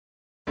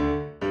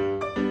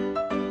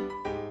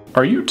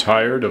Are you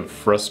tired of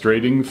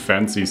frustrating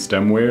fancy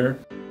stemware?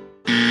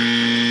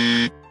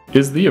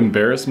 Is the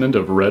embarrassment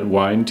of red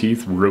wine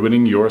teeth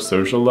ruining your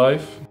social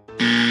life?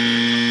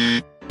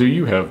 Do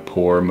you have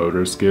poor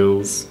motor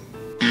skills?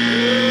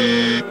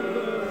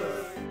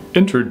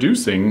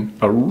 Introducing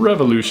a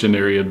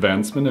revolutionary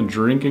advancement in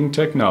drinking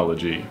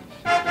technology.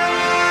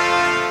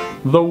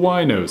 The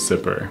Wino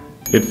Sipper.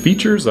 It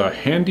features a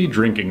handy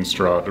drinking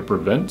straw to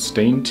prevent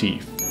stained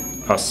teeth,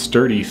 a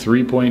sturdy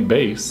 3-point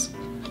base,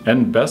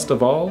 and best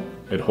of all,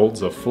 it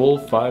holds a full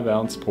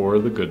 5-ounce pour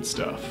of the good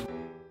stuff.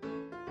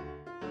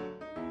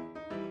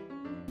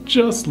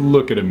 Just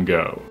look at him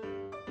go.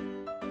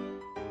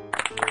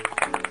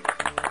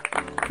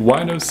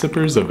 Wino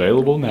Sippers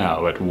available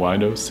now at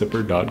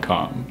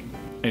winosipper.com.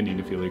 And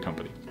Oenophilia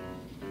Company.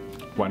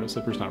 Wino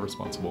Sipper's not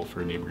responsible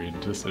for inebriated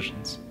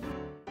decisions.